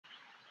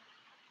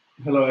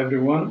Hello,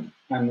 everyone,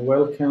 and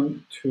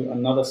welcome to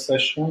another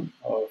session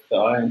of the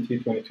INT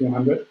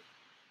 2200.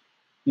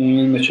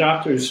 In the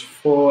chapters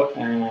 4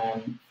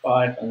 and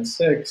 5 and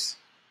 6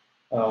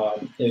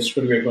 is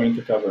what we're going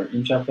to cover.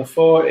 In chapter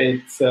 4,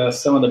 it's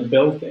some of the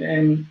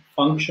built-in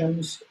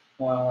functions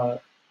that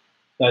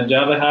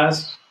Java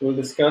has. We'll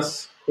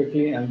discuss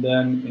quickly, and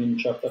then in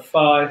chapter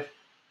 5,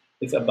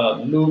 it's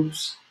about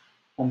loops,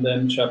 and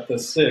then chapter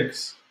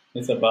 6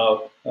 is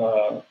about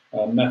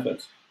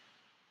methods.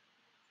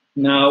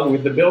 Now,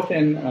 with the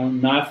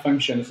built-in math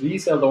functions,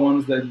 these are the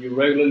ones that you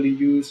regularly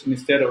use.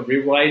 Instead of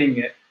rewriting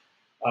it,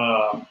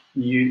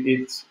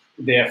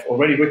 they have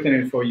already written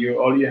it for you.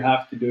 All you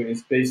have to do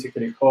is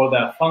basically call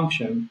that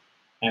function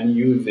and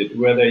use it,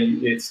 whether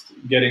it's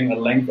getting a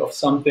length of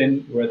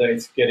something, whether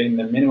it's getting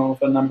the minimum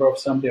of a number of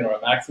something or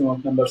a maximum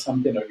of number of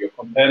something, or you're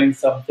comparing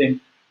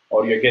something,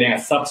 or you're getting a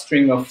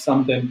substring of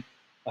something.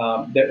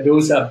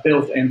 Those are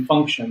built-in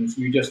functions.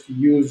 You just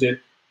use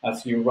it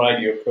as you write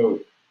your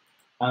code.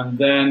 And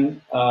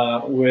then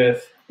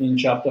in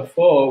chapter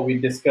 4, we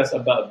discuss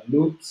about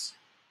loops.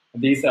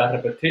 These are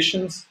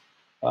repetitions.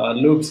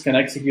 Loops can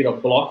execute a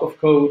block of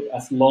code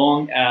as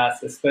long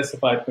as a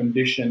specified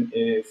condition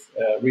is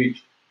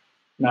reached.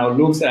 Now,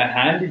 loops are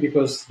handy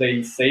because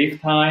they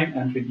save time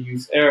and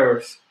reduce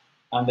errors,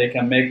 and they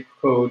can make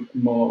code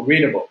more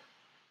readable.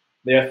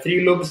 There are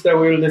 3 loops that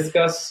we'll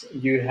discuss.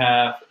 You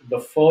have the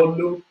for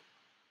loop.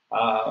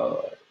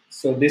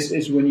 So this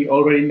is when you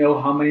already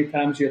know how many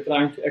times you're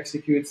trying to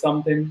execute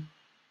something.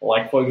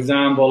 Like, for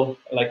example,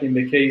 like in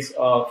the case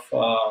of,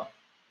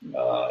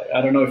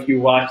 I don't know if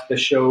you watched the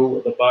show,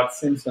 The Bart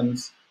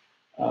Simpsons,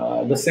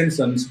 The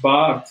Simpsons,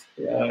 Bart,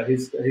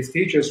 his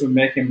teachers would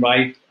make him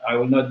write, I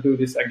will not do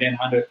this again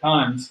 100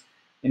 times.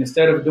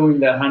 Instead of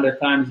doing that 100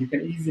 times, you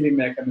can easily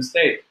make a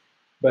mistake.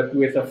 But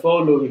with a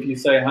for loop, if you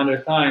say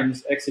 100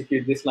 times,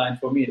 execute this line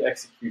for me, it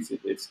executes it.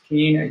 It's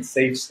clean, it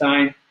saves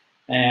time,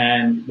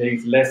 and there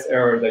is less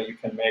error that you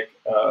can make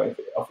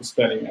of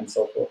spelling and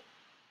so forth.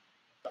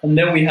 And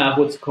then we have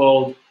what's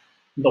called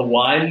the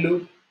while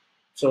loop.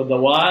 So the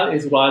while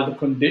is while the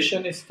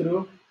condition is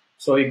true.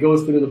 So it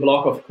goes through the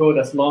block of code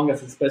as long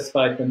as the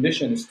specified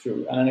condition is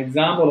true. And an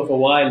example of a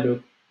while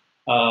loop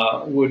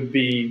would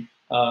be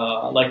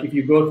like if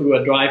you go through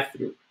a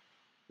drive-through.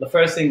 The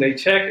first thing they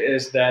check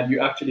is that you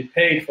actually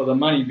paid for the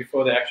money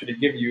before they actually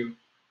give you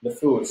the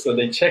food. So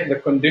they check the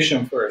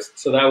condition first.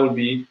 So that would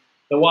be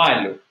the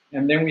while loop.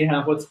 And then we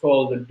have what's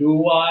called the do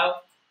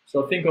while.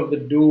 So think of the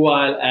do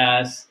while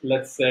as,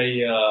 let's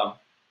say,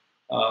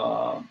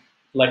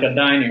 like a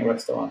dining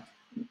restaurant.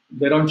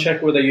 They don't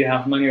check whether you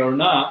have money or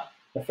not.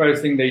 The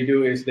first thing they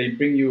do is they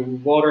bring you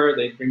water,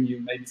 they bring you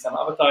maybe some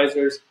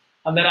appetizers,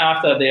 and then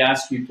after they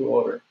ask you to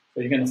order.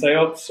 So you can say,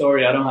 oh,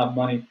 sorry, I don't have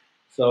money.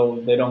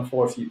 So they don't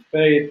force you to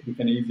pay it. You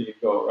can easily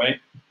go, right?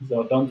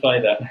 So don't try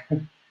that.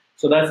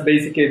 So that's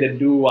basically the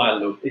do while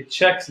loop. It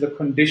checks the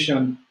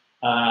condition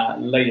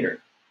later.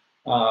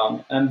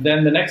 And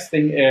then the next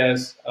thing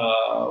is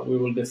we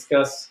will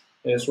discuss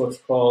is what's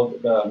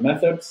called the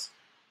methods.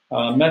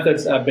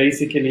 Methods are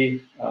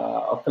basically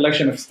a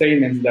collection of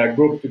statements that are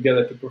grouped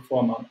together to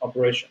perform an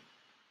operation.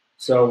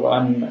 So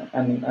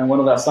and one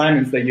of the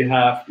assignments that you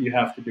have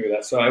to do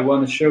that. So I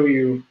want to show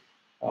you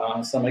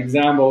some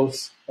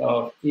examples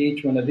of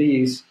each one of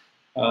these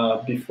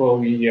before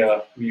we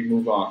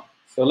move on.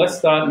 So let's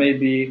start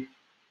maybe.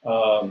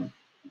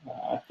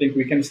 I think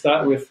we can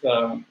start with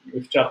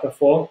chapter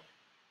 4,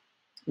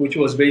 which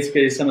was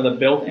basically some of the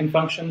built-in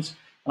functions.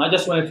 And I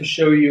just wanted to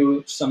show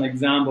you some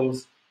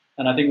examples.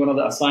 And I think one of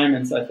the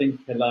assignments, I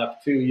think in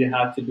lab 2, you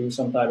had to do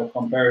some type of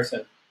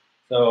comparison,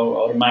 so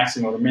or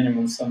maximum or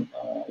minimum, some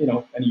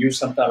and use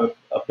some type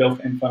of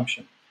built-in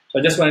function. So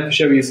I just wanted to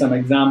show you some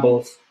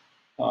examples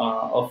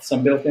of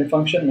some built-in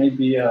function.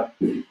 Maybe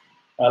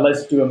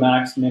let's do a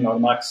max, min, or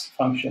max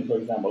function, for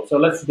example. So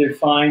let's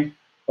define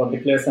or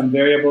declare some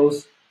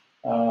variables.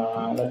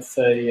 Let's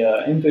say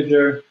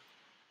integer.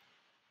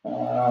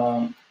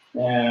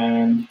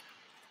 And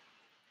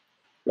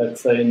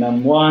let's say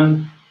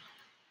num1,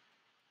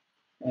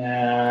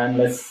 and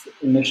let's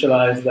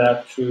initialize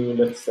that to,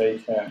 let's say,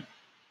 10.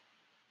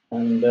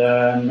 And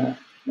then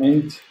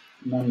int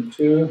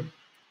num2,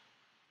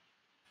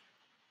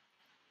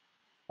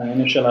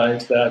 and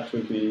initialize that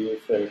to be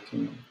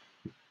 13.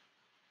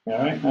 All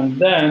right, and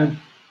then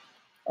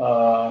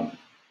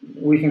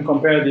we can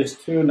compare these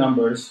two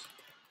numbers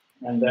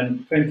and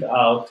then print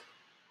out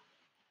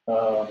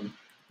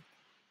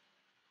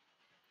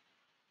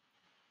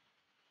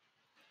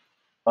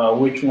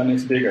which one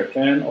is bigger,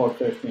 10 or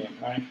 13,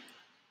 right?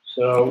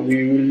 So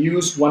we will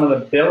use one of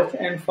the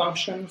built-in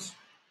functions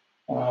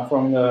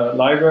from the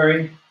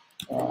library.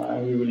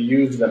 We will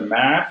use the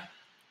math,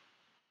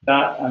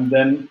 and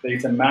then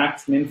there's a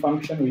max min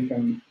function. We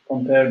can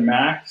compare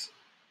max.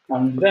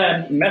 And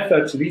then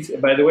methods,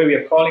 by the way, we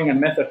are calling a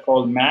method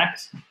called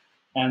max.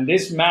 And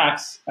this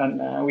max,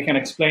 and we can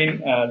explain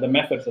the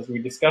methods as we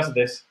discuss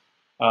this.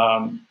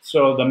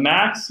 So the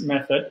max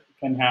method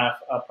can have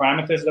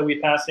parameters that we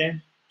pass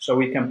in. So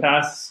we can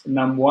pass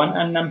num1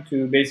 and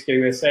num2.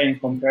 Basically, we're saying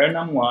compare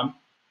num1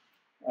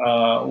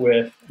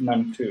 with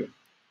num2.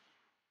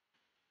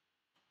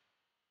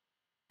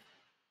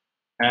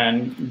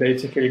 And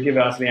basically give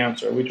us the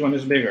answer. Which one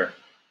is bigger?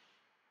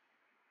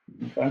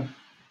 Okay.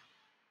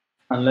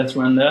 And let's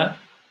run that.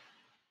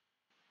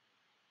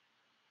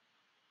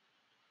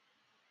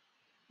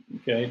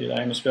 Okay, did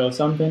I misspell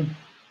something?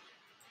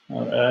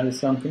 I've added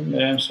something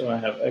there, so I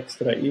have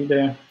extra E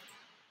there.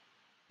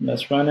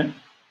 Let's run it.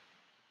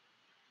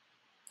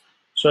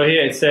 So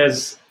here it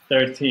says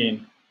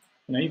 13.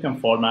 You can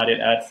format it,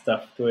 add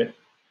stuff to it.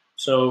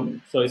 So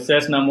it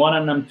says num1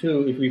 and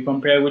num2. If we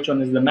compare which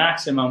one is the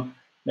maximum,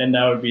 then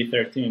that would be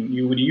 13.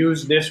 You would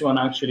use this one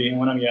actually in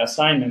one of your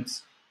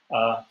assignments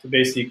to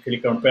basically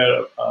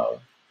compare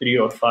 3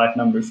 or 5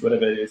 numbers,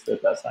 whatever it is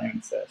that the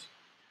assignment says.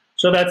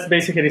 So that's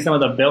basically some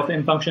of the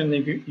built-in functions.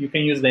 You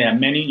can use. There are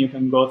many. You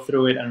can go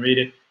through it and read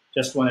it.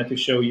 Just wanted to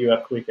show you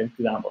a quick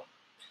example.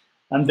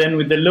 And then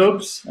with the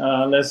loops,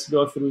 let's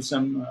go through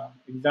some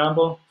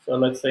example. So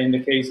let's say in the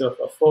case of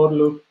a for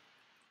loop.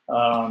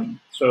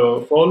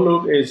 So for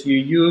loop is you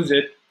use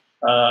it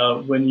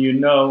when you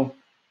know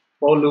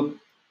for loop,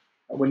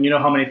 when you know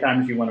how many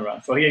times you want to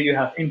run. So here you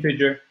have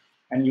integer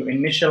and you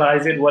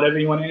initialize it, whatever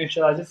you want to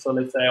initialize it. So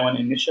let's say I want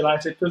to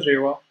initialize it to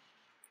 0.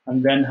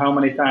 And then how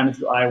many times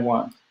do I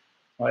want,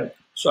 right?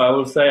 So I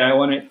will say I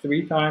want it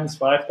 3 times,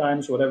 5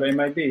 times, whatever it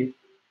might be,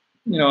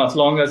 as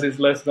long as it's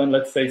less than,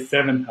 let's say,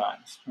 7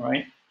 times,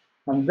 right?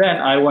 And then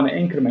I want to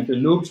increment. The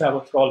loops have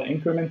what's called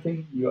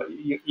incrementing. You're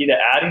either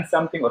adding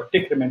something or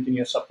decrementing.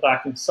 You're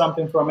subtracting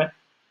something from it.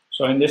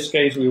 So in this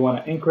case, we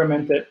want to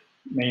increment it,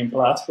 main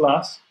plus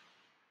plus,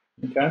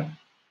 okay?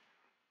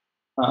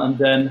 And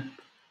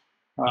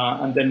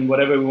then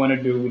whatever we want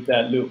to do with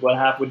that loop,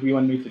 what would you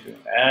want me to do?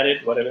 Add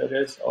it, whatever it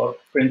is, or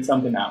print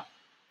something out,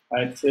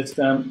 right?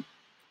 System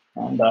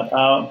dot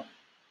out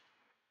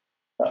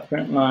dot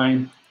print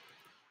line.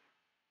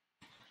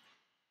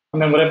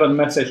 And then whatever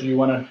message you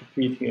want to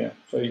repeat here.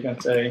 So you can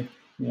say,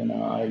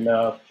 I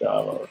love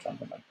Java or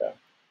something like that.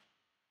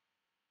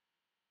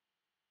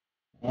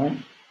 All right.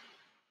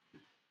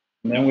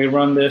 And then we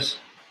run this.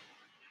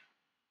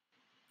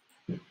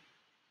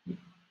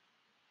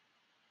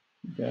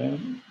 Okay,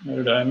 what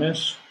did I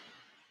miss?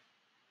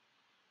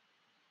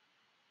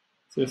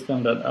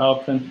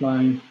 System.out print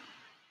line.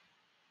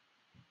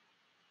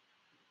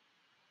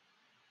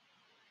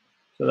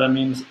 So that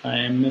means I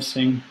am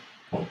missing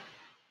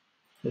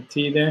the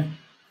T there.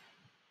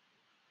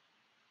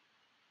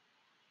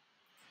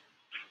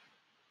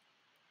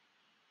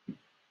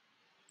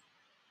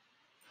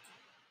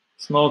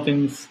 Small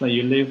things that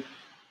you leave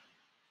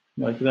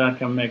like that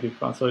can make it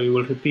fun. So you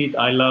will repeat,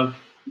 I love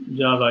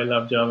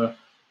Java,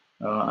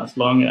 as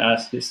long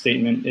as this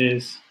statement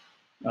is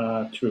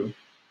true.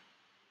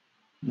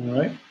 All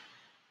right.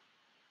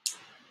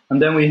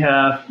 And then we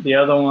have the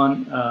other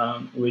one,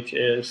 which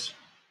is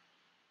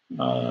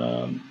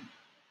the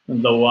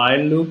while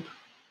loop.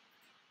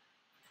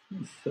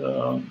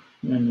 So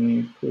let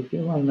me quickly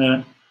run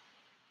that.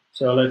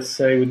 So let's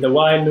say with the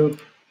while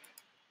loop,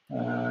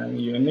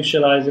 you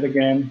initialize it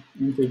again,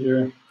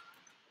 integer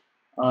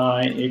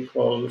I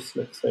equals,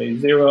 let's say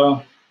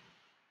 0,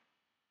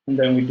 and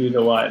then we do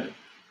the while loop.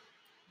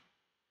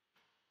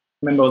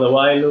 Remember the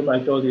while loop, I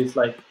told you it's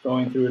like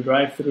going through a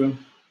drive-through.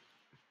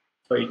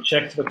 So it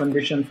checks the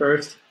condition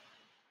first,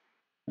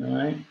 all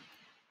right?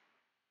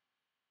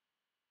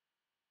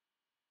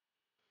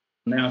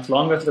 Now, as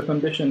long as the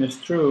condition is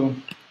true,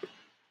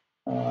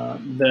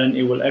 then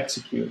it will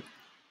execute.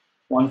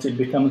 Once it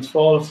becomes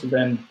false,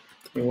 then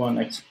it won't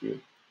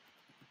execute.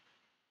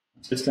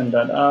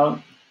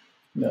 System.out,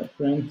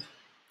 print,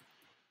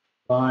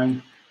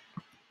 line.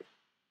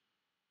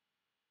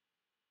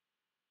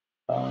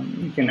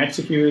 You can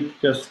execute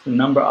just the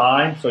number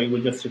I, so it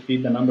will just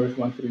repeat the numbers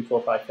 1, 3,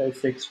 4, 5, 5,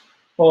 6,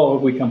 or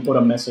we can put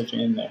a message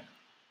in there.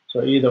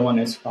 So either one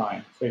is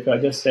fine. So if I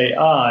just say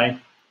I,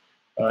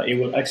 it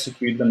will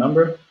execute the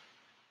number.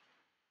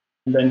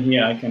 And then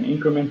here I can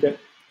increment it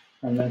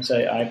and then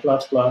say I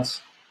plus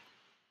plus.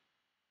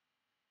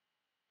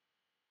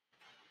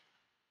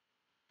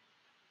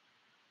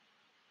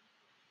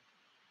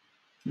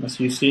 As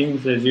you see,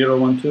 it's a 0,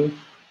 1, 2.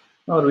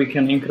 Or we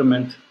can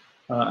increment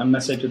a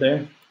message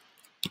there.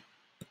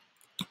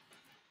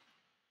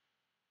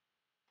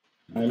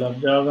 I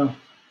love Java.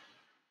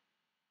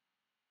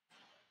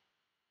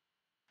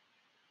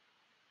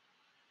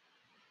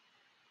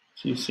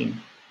 So you see.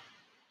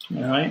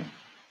 All right.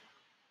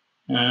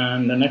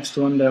 And the next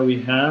one that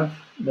we have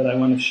that I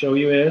want to show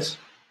you is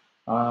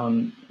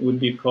would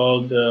be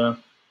called the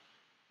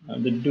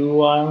do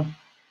while.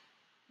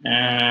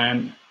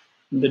 And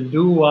the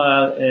do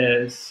while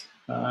is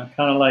kind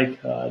of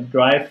like a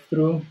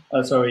drive-through.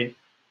 The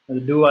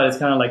do while is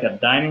kind of like a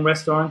dining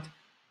restaurant.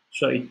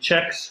 So it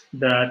checks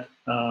that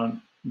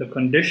the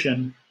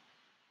condition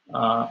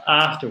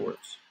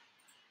afterwards.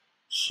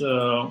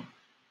 So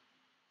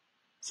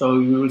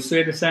we will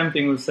say the same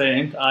thing. We'll say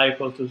int I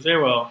equal to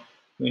 0.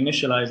 We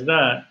initialize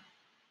that,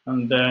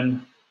 and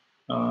then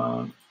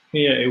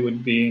here it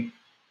would be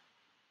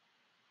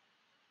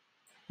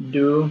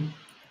do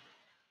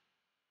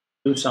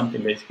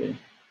something basically.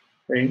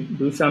 Okay,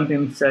 do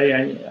something, say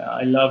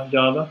I love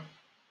Java,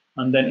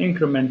 and then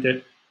increment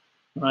it,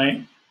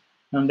 right?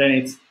 And then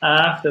it's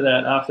after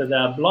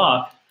that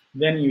block,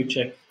 then you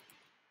check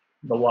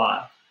the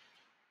while.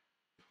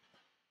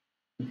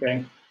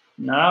 Okay,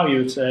 now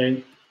you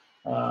say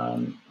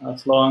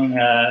as long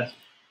as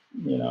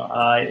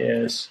I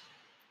is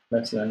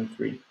less than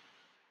 3,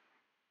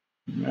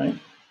 right?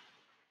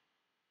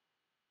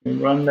 We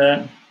run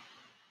that,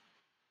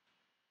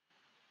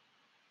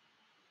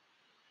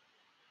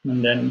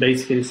 and then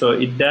basically, so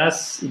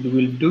it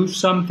will do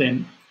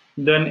something,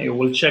 then it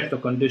will check the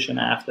condition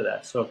after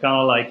that. So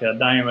kind of like a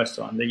dining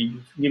restaurant, they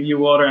give you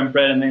water and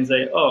bread, and then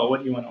say, oh,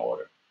 what do you want to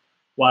order?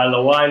 While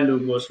the while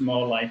loop was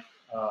more like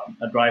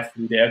a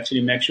drive-through. They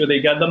actually make sure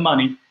they got the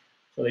money,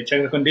 so they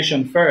check the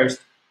condition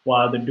first,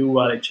 while the do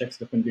while it checks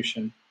the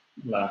condition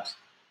last.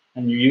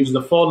 And you use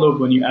the for loop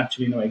when you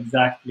actually know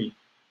exactly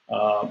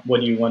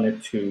what you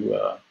wanted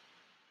to,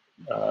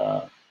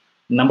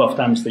 number of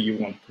times that you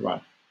want to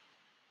run.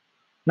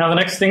 Now, the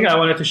next thing I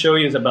wanted to show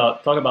you is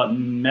talk about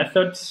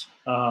methods.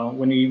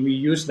 When we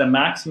used the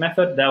max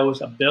method, that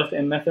was a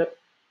built-in method.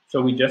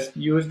 So we just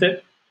used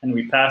it, and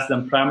we passed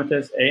them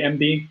parameters A and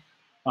B.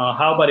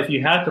 How about if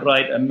you had to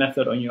write a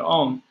method on your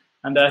own,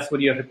 and that's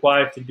what you're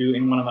required to do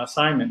in one of the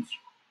assignments.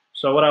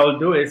 So what I will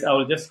do is I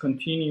will just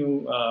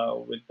continue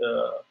with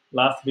the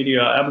last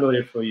video I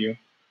uploaded for you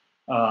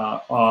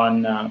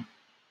on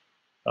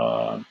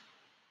the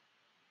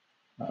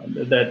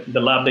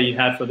lab that you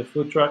had for the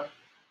food truck.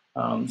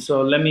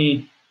 So let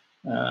me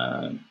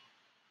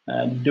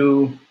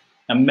do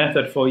a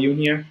method for you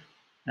here,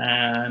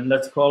 and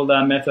let's call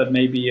that method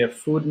maybe a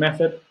food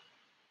method.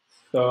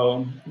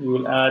 So we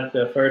will add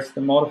the first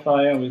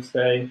modifier. We'll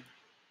say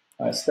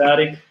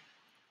static,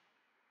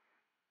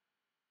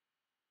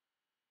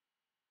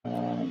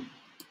 and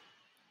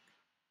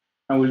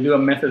we'll do a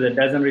method that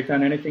doesn't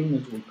return anything,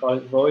 which we'll call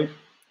it void,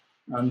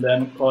 and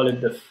then call it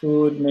the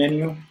food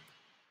menu,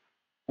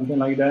 something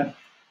like that.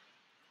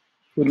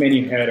 Food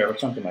menu header or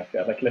something like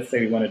that. Like, let's say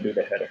we want to do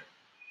the header.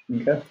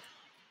 Okay.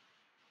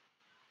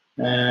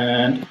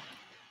 And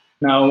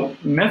now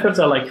methods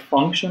are like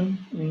function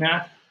in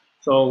that,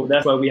 so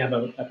that's why we have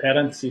a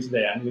parenthesis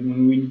there. And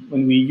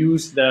when we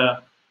use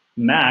the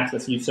max,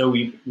 as you saw,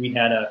 we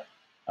had a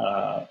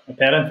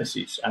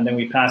parenthesis, and then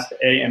we passed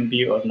A and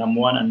B, or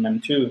num1 and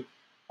num2.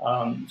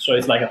 So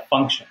it's like a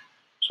function.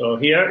 So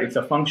here it's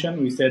a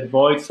function. We said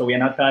void, so we are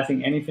not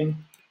passing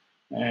anything.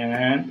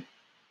 And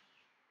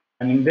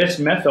in this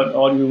method,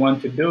 all we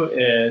want to do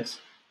is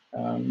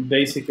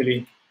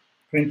basically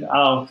print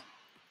out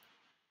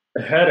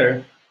the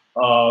header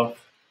of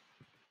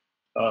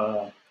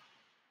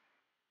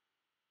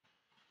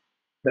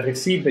the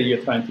receipt that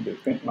you're trying to do,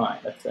 print line,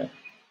 let's say.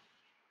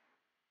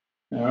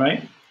 All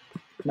right.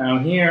 Now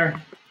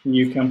here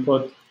you can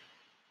put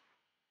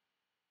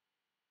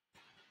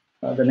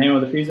the name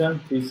of the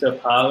pizza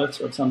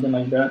palace or something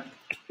like that.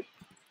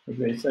 Is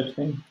there such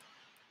thing?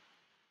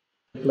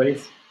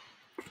 Place,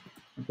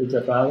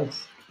 pizza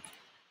palace.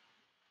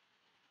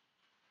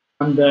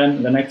 And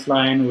then the next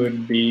line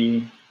would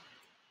be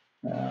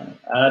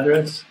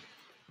address.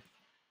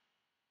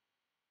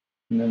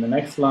 And then the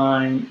next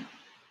line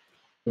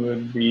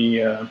would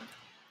be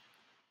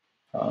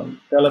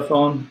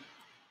telephone.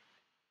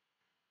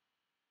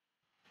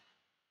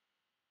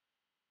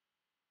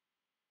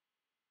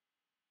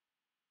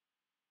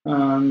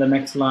 And the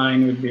next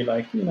line would be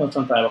like,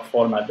 some type of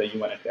format that you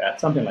wanted to add,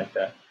 something like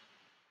that.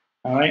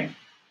 All right.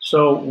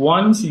 So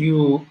once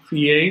you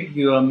create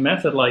your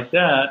method like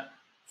that,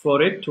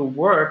 for it to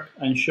work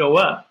and show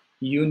up,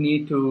 you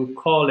need to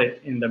call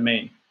it in the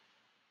main.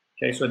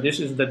 Okay, so this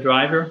is the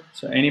driver.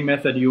 So any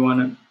method you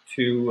want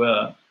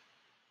to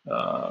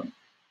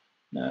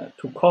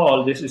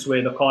call, this is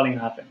where the calling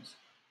happens.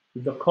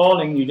 The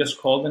calling, you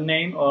just call the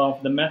name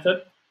of the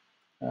method.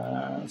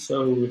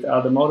 So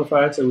without the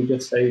modifier, so we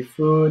just say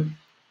food,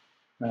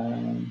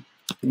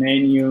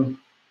 menu,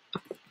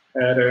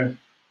 header,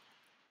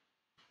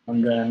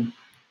 and then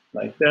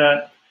like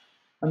that,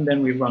 and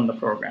then we run the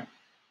program.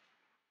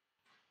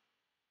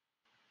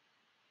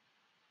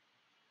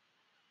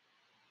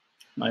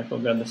 I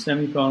forgot the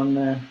semicolon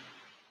there.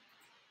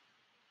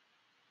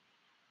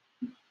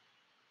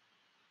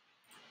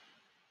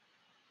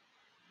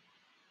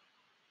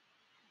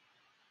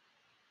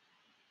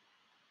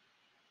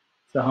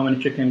 So how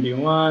many chicken do you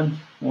want?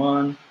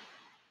 One.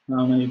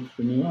 How many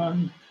do you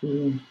want?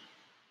 Two.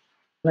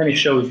 Then it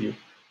shows you.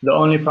 The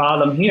only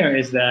problem here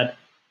is that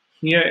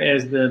here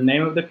is the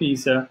name of the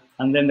pizza,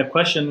 and then the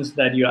questions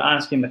that you're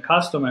asking the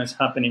customer is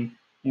happening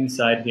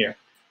inside here,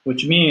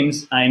 which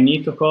means I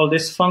need to call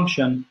this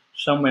function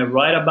somewhere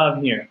right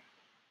above here.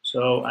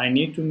 So I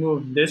need to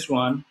move this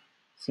one,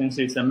 since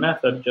it's a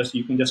method,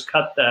 you can just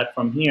cut that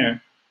from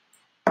here,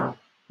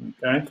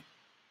 okay?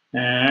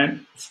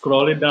 And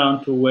scroll it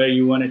down to where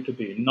you want it to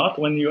be. Not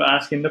when you're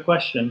asking the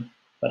question,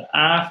 but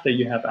after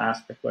you have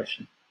asked the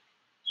question.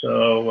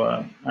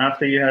 So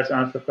after you have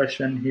asked the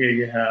question, here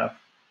you have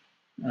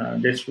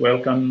this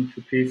welcome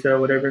to pizza,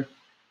 whatever.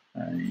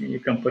 You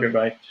can put it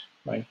right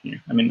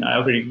here. I mean, I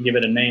already give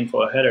it a name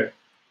for a header,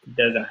 It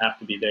doesn't have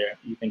to be there.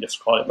 You can just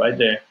call it right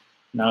there.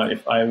 Now,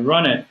 if I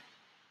run it,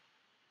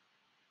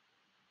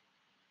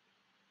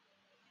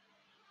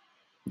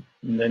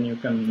 and then you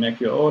can make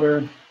your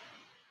order.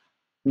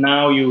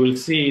 Now you will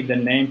see the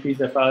name,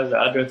 pizza files, the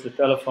address, the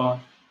telephone.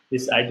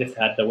 This, I just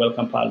had the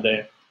welcome pile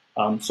there.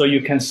 So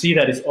you can see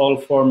that it's all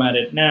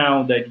formatted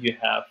now that you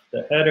have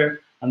the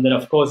header. And then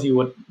of course you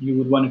would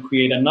want to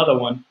create another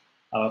one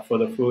for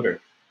the footer,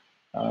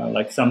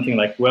 like something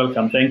like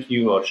welcome, thank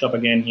you, or shop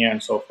again here,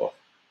 and so forth.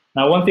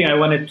 Now, one thing I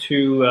wanted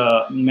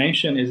to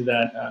mention is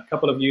that a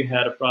couple of you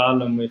had a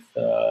problem with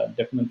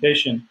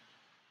documentation.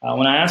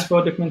 When I asked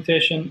for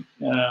documentation,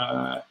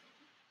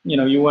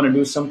 you want to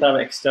do some type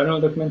of external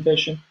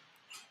documentation.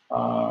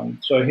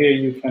 So here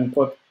you can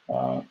put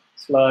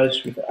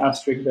slash with the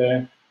asterisk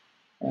there,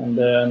 and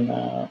then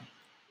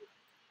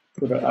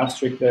put an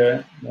asterisk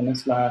there, then a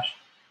slash,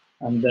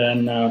 and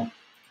then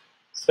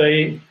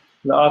say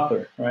the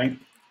author, right?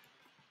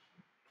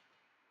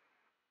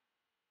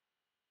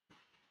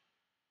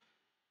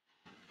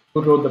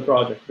 Who wrote the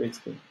project,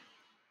 basically.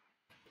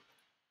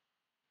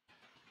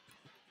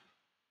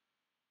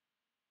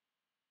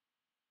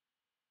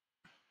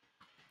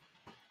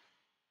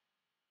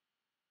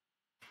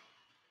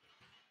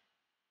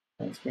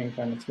 And screen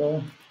kind of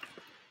slow.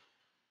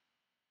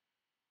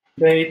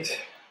 Date.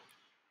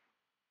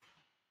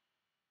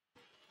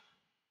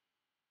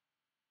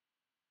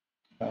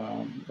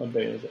 What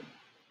day is it?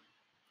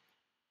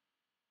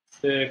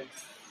 6.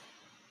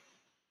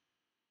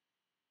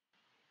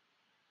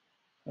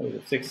 What is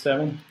it?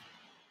 6/7,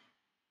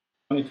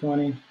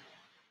 2020.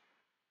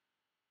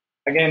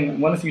 Again,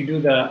 once you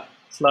do the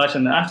slash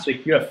and the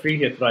asterisk, you are free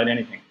here to write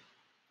anything.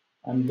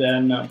 And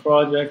then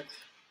project.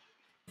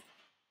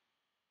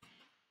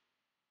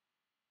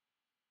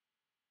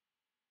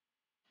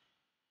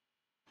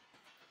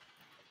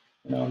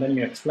 Then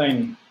you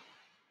explain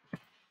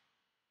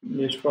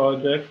this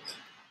project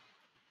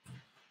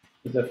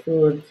is a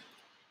food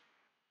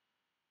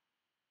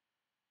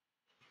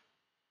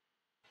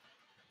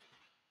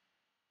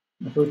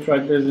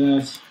truck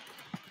business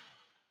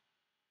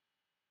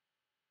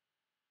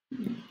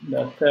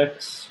that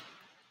takes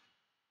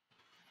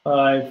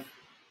 5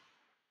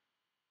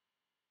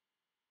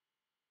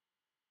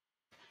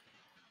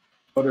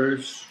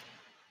 orders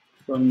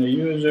from the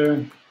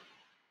user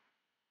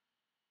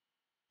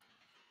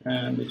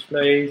and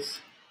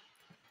displays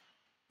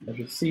the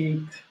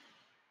receipt.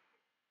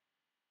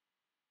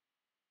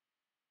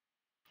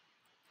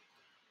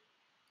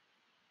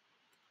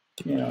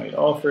 It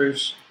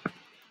offers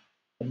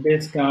a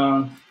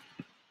discount,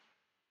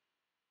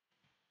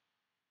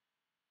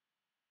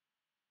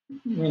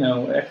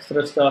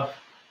 extra stuff.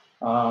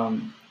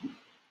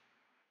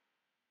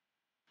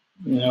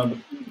 The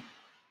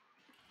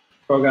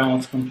program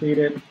was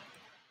completed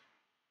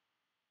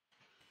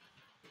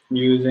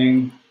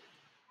using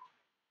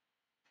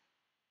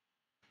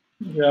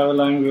Java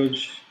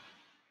language.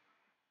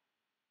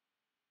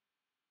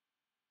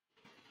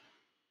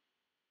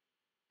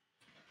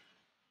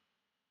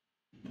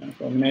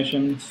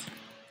 Combinations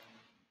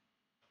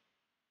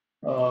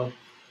of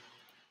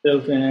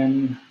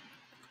built-in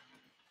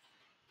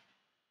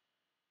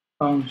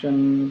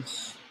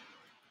functions,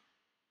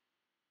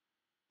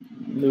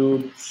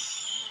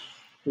 loops,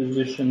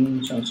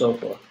 positions, and so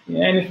forth.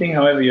 Anything,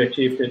 however you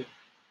achieved it,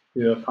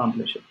 to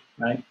accomplish it,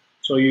 right?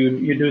 So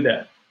you do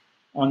that.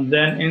 And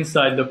then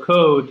inside the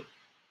code,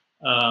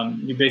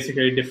 you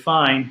basically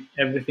define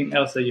everything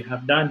else that you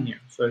have done here.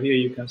 So here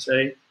you can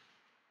say,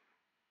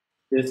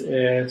 this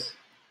is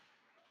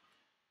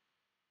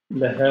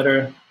the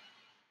header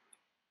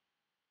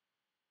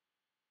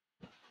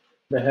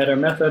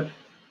method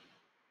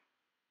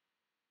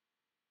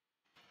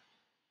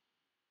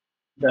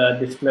that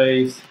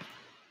displays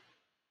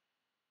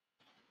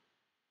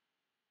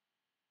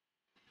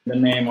the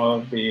name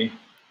of the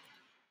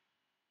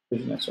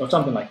business or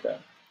something like that.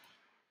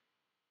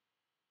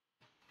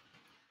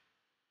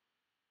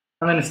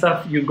 And then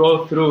stuff, you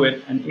go through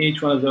it, and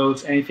each one of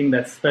those, anything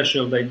that's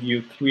special that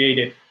you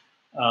created,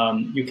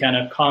 you kind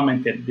of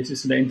comment it. This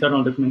is the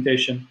internal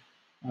documentation,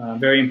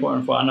 very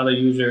important for another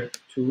user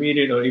to read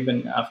it, or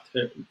even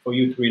for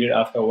you to read it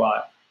after a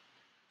while.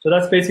 So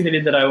that's basically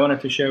it that I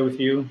wanted to share with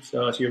you.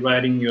 So as you're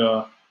writing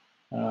your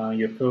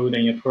code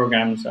and your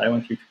programs, I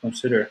want you to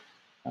consider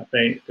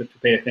to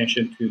pay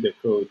attention to the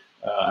code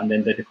and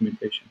then the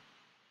documentation.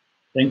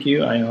 Thank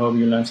you. I hope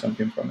you learned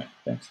something from it.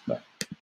 Thanks. Bye.